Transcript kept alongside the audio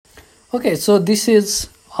Okay, so this is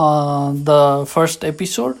the first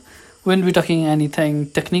episode. We won't be talking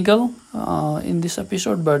anything technical in this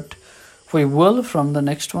episode, but we will from the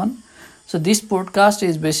next one. So this podcast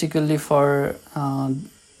is basically for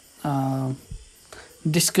uh,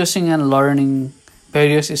 discussing and learning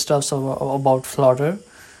various stuffs about Flutter.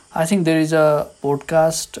 I think there is a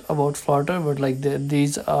podcast about Flutter, but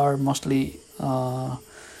these are mostly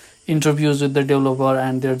interviews with the developer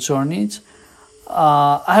and their journeys.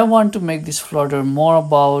 I want to make this Flutter more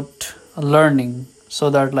about learning, so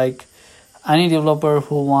that any developer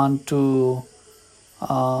who want to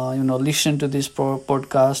listen to this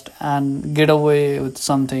podcast and get away with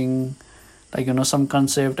something, some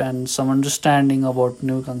concept and some understanding about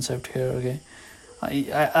new concept here. Okay,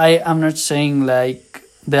 I am not saying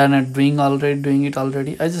they are not doing it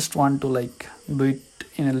already. I just want to do it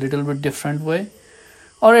in a little bit different way,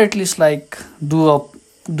 or at least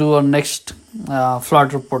do a next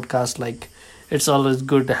Flutter podcast. It's always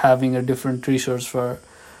good having a different resource for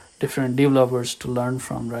different developers to learn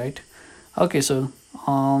from, right? Okay, so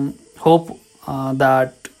hope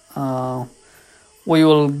that we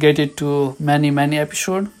will get it to many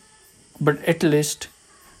episode, but at least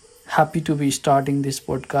happy to be starting this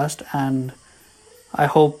podcast, and I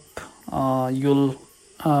hope you'll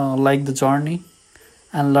like the journey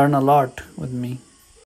and learn a lot with me.